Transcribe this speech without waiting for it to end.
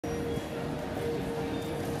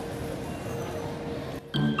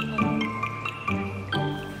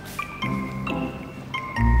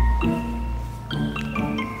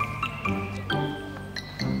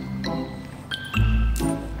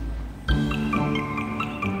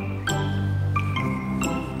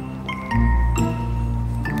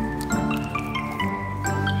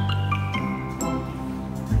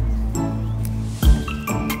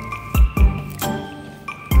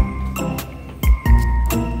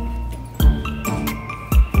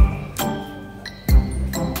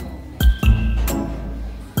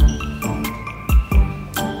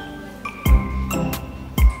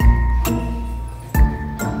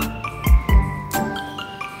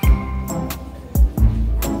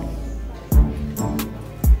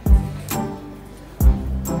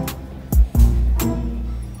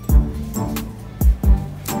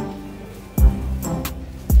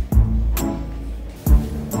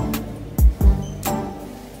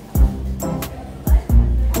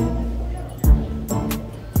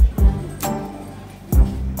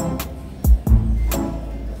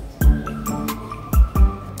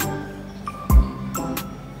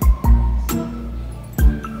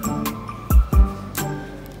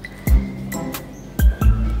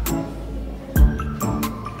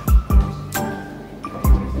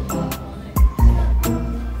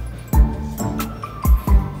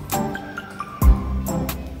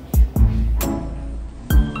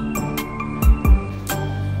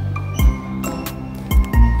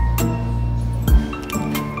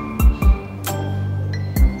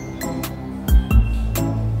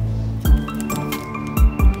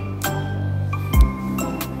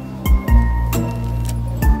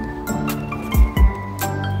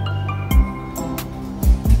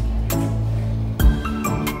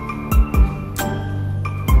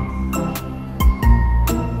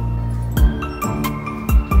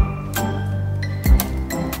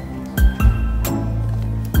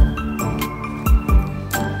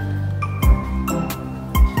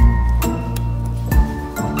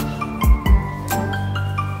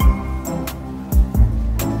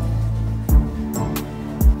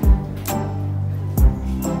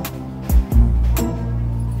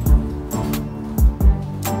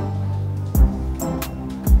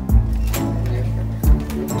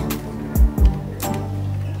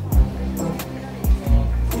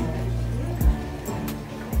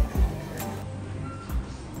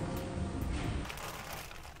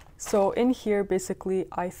So in here, basically,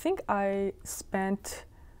 I think I spent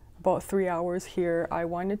about 3 hours here. I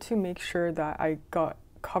wanted to make sure that I got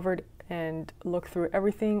covered and looked through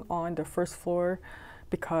everything on the first floor,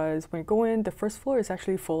 because when you go in, the first floor is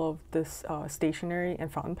actually full of this stationery and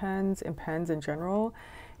fountain pens and pens in general,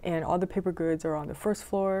 and all the paper goods are on the first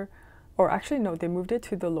floor. Or actually no, they moved it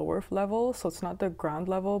to the lower level, so it's not the ground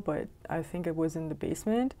level, but I think it was in the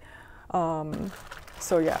basement.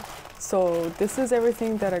 So yeah, so this is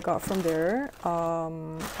everything that I got from there.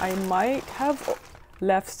 I might have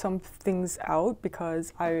left some things out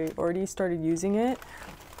because I already started using it,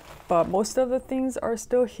 but most of the things are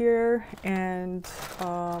still here, and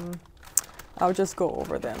I'll just go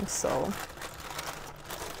over them. So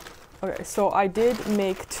okay, so I did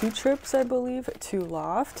make 2 trips, I believe, to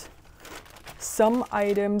Loft. Some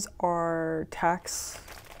items are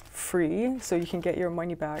tax-free, so you can get your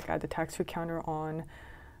money back at the tax-free counter on,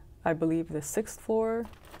 I believe, the 6th floor.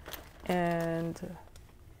 And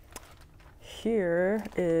here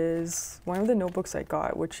is one of the notebooks I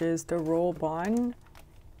got, which is the Roll Bond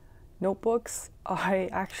notebooks. I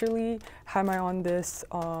actually had my eye on this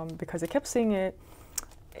because I kept seeing it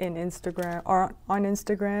in Instagram or on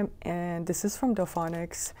Instagram, and this is from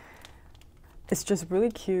Delphonics. It's just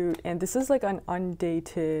really cute, and this is like an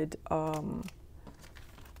undated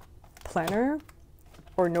planner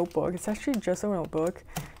or notebook. It's actually just a notebook,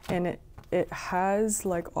 and it has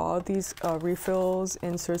like all these refills,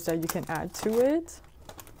 inserts that you can add to it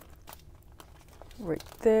right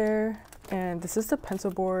there. And this is the pencil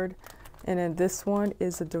board, and then this one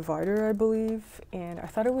is a divider, I believe, and I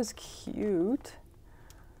thought it was cute,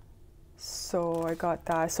 so I got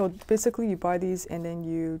that. So basically you buy these and then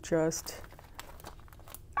you just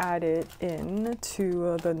add it in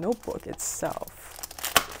to the notebook itself.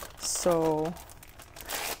 So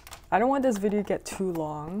I don't want this video to get too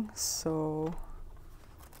long, so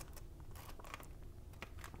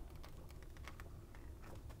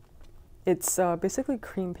it's basically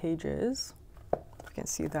cream pages. You can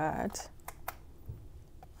see that.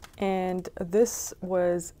 And this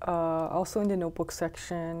was also in the notebook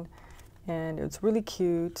section, and it's really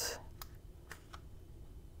cute.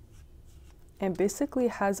 And basically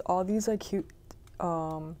has all these like cute,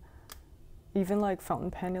 even like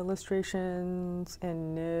fountain pen illustrations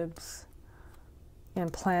and nibs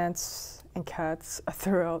and plants and cats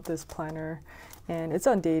throughout this planner. And it's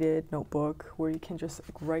undated notebook where you can just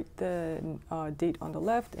like write the date on the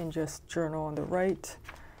left and just journal on the right.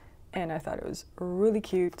 And I thought it was really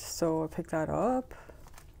cute, so I picked that up.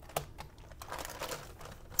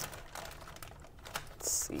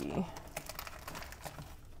 Let's see.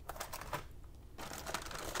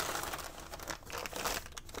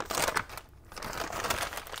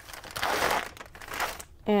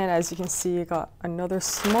 And as you can see, I got another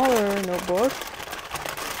smaller notebook.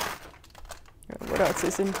 What else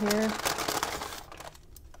is in here?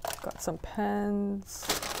 Got some pens.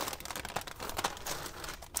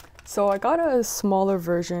 So I got a smaller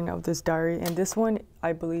version of this diary, and this one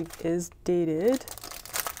I believe is dated,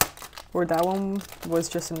 where that one was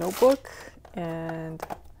just a notebook. And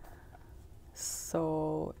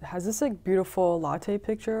so it has this like beautiful latte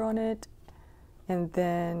picture on it, and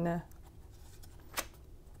then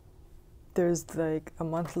there's like a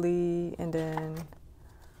monthly, and then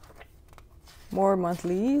more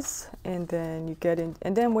monthlies, and then you get in,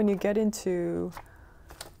 and then when you get into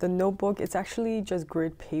the notebook, it's actually just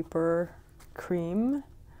grid paper cream.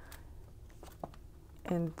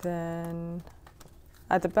 And then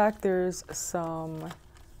at the back there's some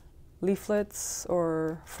leaflets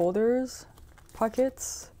or folders,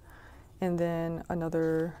 pockets, and then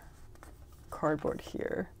another cardboard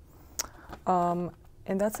here.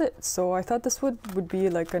 And that's it. So I thought this would be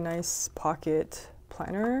like a nice pocket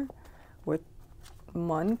planner with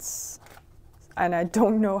months, and I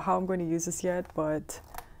don't know how I'm going to use this yet, but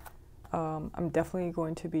I'm definitely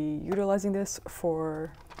going to be utilizing this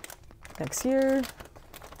for next year.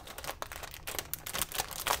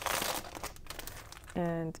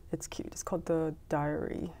 And it's cute. It's called the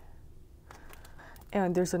Diary.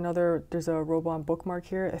 And there's a Robon bookmark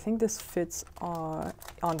here. I think this fits on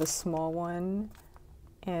the small one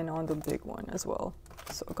and on the big one as well.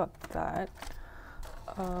 So I got that.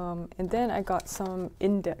 And then I got some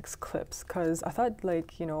index clips because I thought,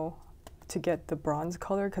 like, you know, to get the bronze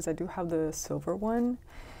color, because I do have the silver one.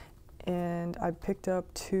 And I picked up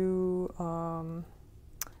 2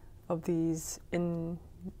 of these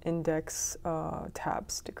index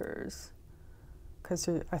tab stickers, because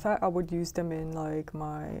I thought I would use them in like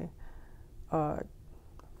my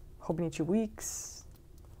Hobonichi weeks.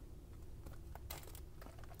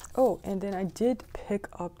 Oh, and then I did pick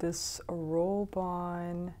up this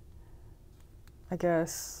Robon I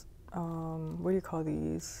guess, what do you call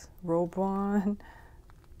these? Robe-on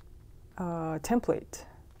template.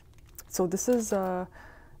 So this is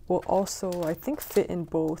will also, I think, fit in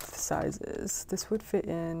both sizes. This would fit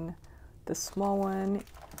in the small one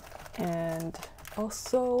and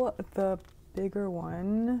also the bigger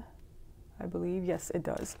one, I believe. Yes, it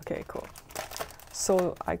does. Okay, cool.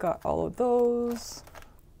 So I got all of those,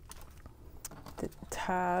 the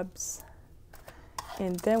tabs.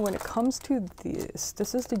 And then when it comes to this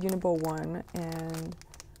is the Uniball one, and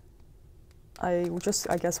I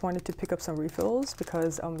guess wanted to pick up some refills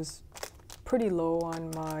because I was pretty low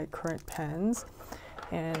on my current pens.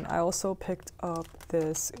 And I also picked up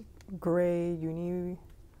this gray Uniball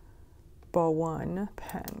 1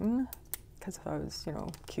 pen because I thought it was, you know,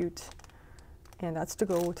 cute. And that's to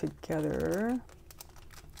go together.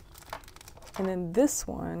 And then this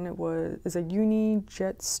one is a Uni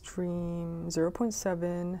Jetstream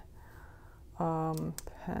 0.7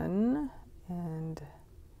 pen, and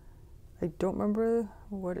I don't remember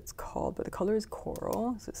what it's called, but the color is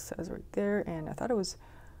coral, as it says right there. And I thought it was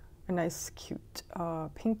a nice, cute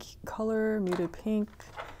pink color, muted pink.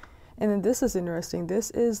 And then this is interesting.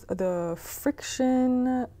 This is the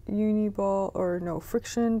Friction Uniball, or no,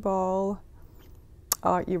 Friction Ball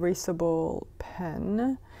erasable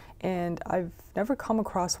pen. And I've never come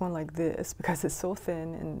across one like this because it's so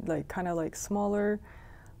thin and like kind of like smaller.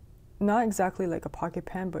 Not exactly like a pocket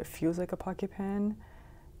pen, but it feels like a pocket pen.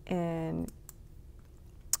 And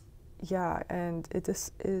yeah, and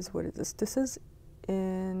this is, what is this? This is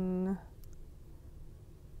in,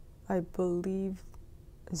 I believe,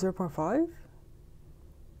 0.5?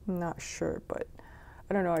 I'm not sure, but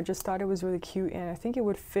I don't know. I just thought it was really cute, and I think it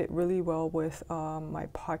would fit really well with my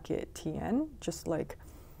pocket TN, just like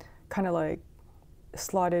kind of like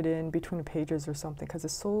slotted in between the pages or something because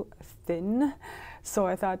it's so thin. So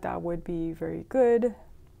I thought that would be very good.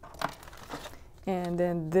 And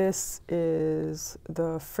then this is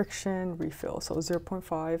the Friction refill, so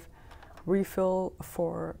 0.5 refill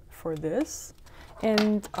for this.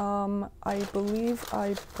 And I believe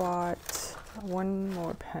I bought one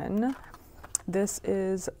more pen. This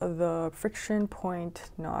is the Friction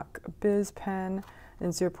Point Knock Biz pen in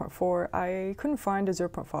 0.4. I couldn't find a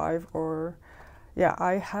 0.5, or yeah,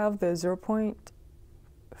 I have the 0.7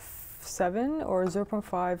 or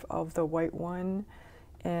 0.5 of the white one,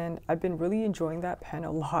 and I've been really enjoying that pen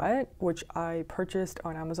a lot, which I purchased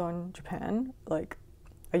on Amazon Japan like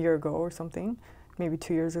a year ago or something, maybe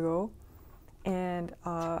 2 years ago. And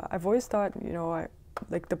I've always thought, you know,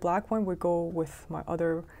 like the black one would go with my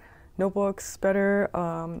other notebooks better,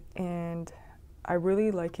 and I really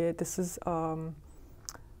like it. This is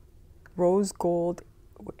rose gold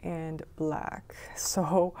and black,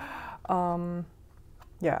 so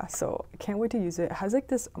yeah, so I can't wait to use it. It has like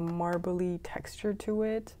this marbly texture to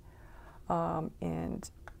it,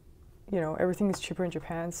 and you know, everything is cheaper in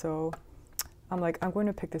Japan, so I'm like, I'm going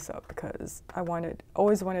to pick this up because I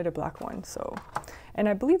always wanted a black one. So, and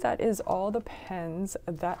I believe that is all the pens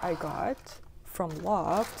that I got from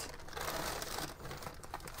Loft.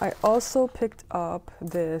 I also picked up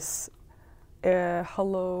this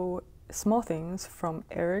Hello Small Things from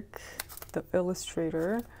Eric, the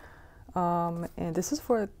illustrator, and this is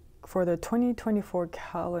for the 2024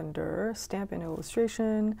 calendar, stamp and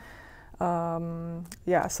illustration.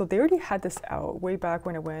 Yeah, so they already had this out way back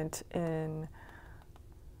when it went in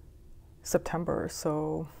September,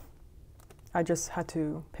 so I just had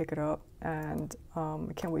to pick it up, and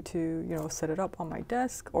I can't wait to, you know, set it up on my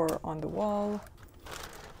desk or on the wall.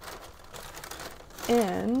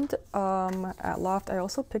 And at Loft, I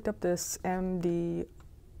also picked up this MD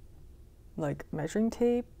like measuring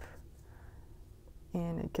tape,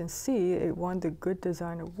 and you can see it won the Good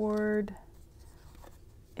Design Award.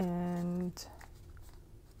 And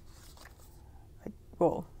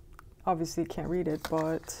well, obviously can't read it,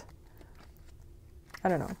 but I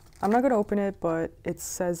don't know. I'm not gonna open it, but it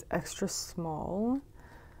says extra small,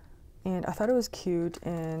 and I thought it was cute,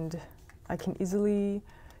 and I can easily,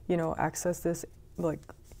 you know, access this, like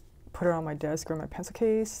put it on my desk or my pencil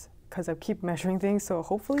case, because I keep measuring things. So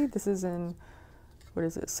hopefully this is in, what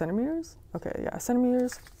is it, centimeters? Okay, yeah,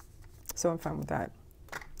 centimeters. So I'm fine with that.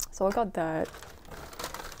 So I got that.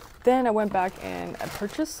 Then I went back and I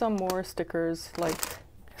purchased some more stickers, like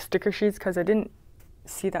sticker sheets, because I didn't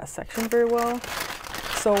see that section very well.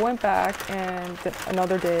 So I went back and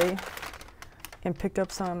another day and picked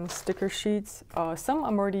up some sticker sheets. Some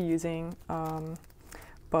I'm already using,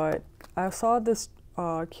 but I saw this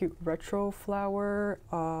cute retro flower.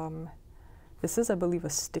 This is, I believe, a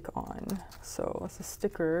stick-on. So it's a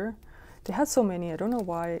sticker. They had so many. I don't know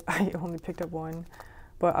why I only picked up one,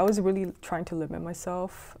 but I was really trying to limit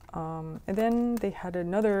myself. And then they had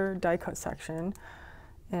another die cut section,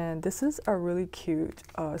 and this is a really cute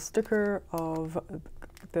sticker of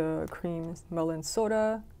the cream melon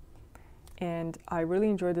soda, and I really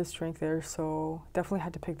enjoyed this drink there, so definitely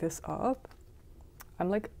had to pick this up. I'm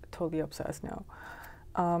like totally obsessed now.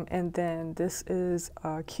 And then this is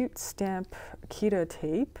a cute stamp Kita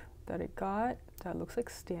tape that I got that looks like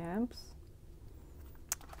stamps.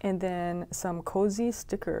 And then some cozy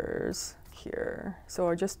stickers here. So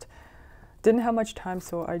I just didn't have much time,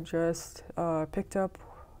 so I just picked up,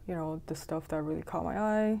 you know, the stuff that really caught my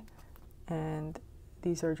eye. And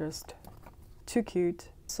these are just too cute.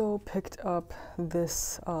 So picked up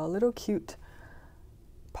this little cute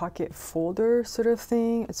pocket folder sort of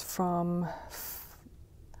thing. It's from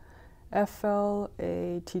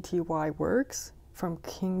FLATTY Works from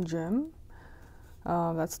King Jim.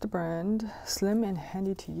 That's the brand. Slim and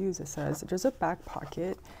handy to use, it says. There's a back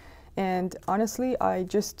pocket, and honestly I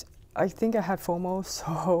think I had FOMO,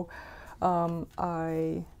 so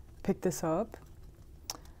I picked this up,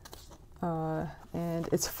 and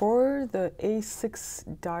it's for the A6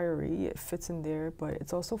 diary. It fits in there, but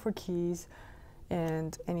it's also for keys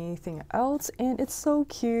and anything else, and it's so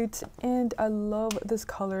cute, and I love this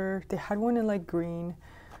color. They had one in like green.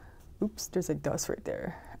 Oops, there's like dust right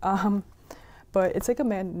there. But it's like a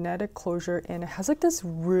magnetic closure, and it has like this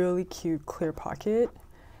really cute clear pocket,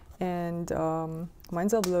 and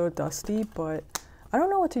mine's a little dusty, but I don't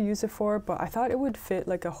know what to use it for, but I thought it would fit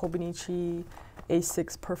like a Hobonichi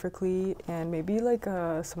A6 perfectly, and maybe like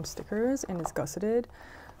some stickers, and it's gusseted,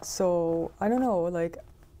 so I don't know, like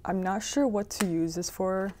I'm not sure what to use this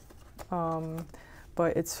for,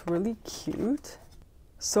 but it's really cute.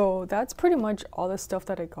 So that's pretty much all the stuff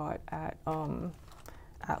that I got at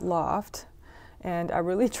Loft, and I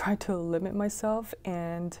really tried to limit myself,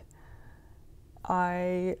 and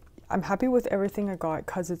I'm happy with everything I got,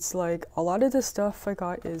 because it's like a lot of the stuff I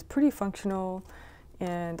got is pretty functional,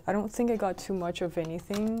 and I don't think I got too much of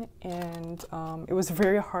anything, and it was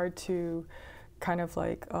very hard to kind of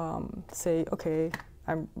like say, okay,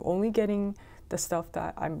 I'm only getting the stuff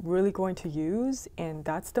that I'm really going to use, and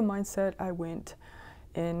that's the mindset I went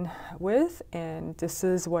in with, and this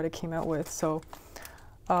is what it came out with. So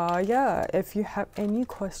yeah, if you have any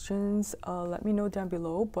questions, let me know down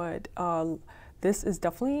below, but this is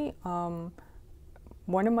definitely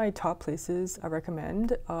one of my top places I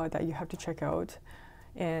recommend that you have to check out,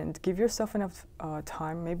 and give yourself enough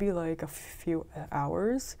time, maybe like a few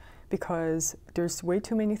hours, because there's way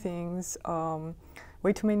too many things,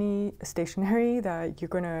 way too many stationery that you're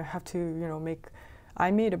gonna have to, you know, make. I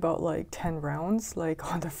made about like 10 rounds, like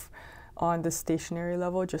on the stationery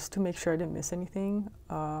level, just to make sure I didn't miss anything,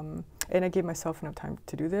 and I gave myself enough time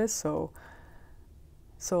to do this.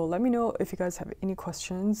 So let me know if you guys have any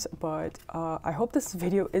questions, but I hope this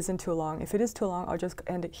video isn't too long. If it is too long, I'll just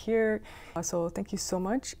end it here. So thank you so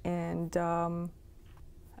much, and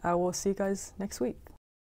I will see you guys next week.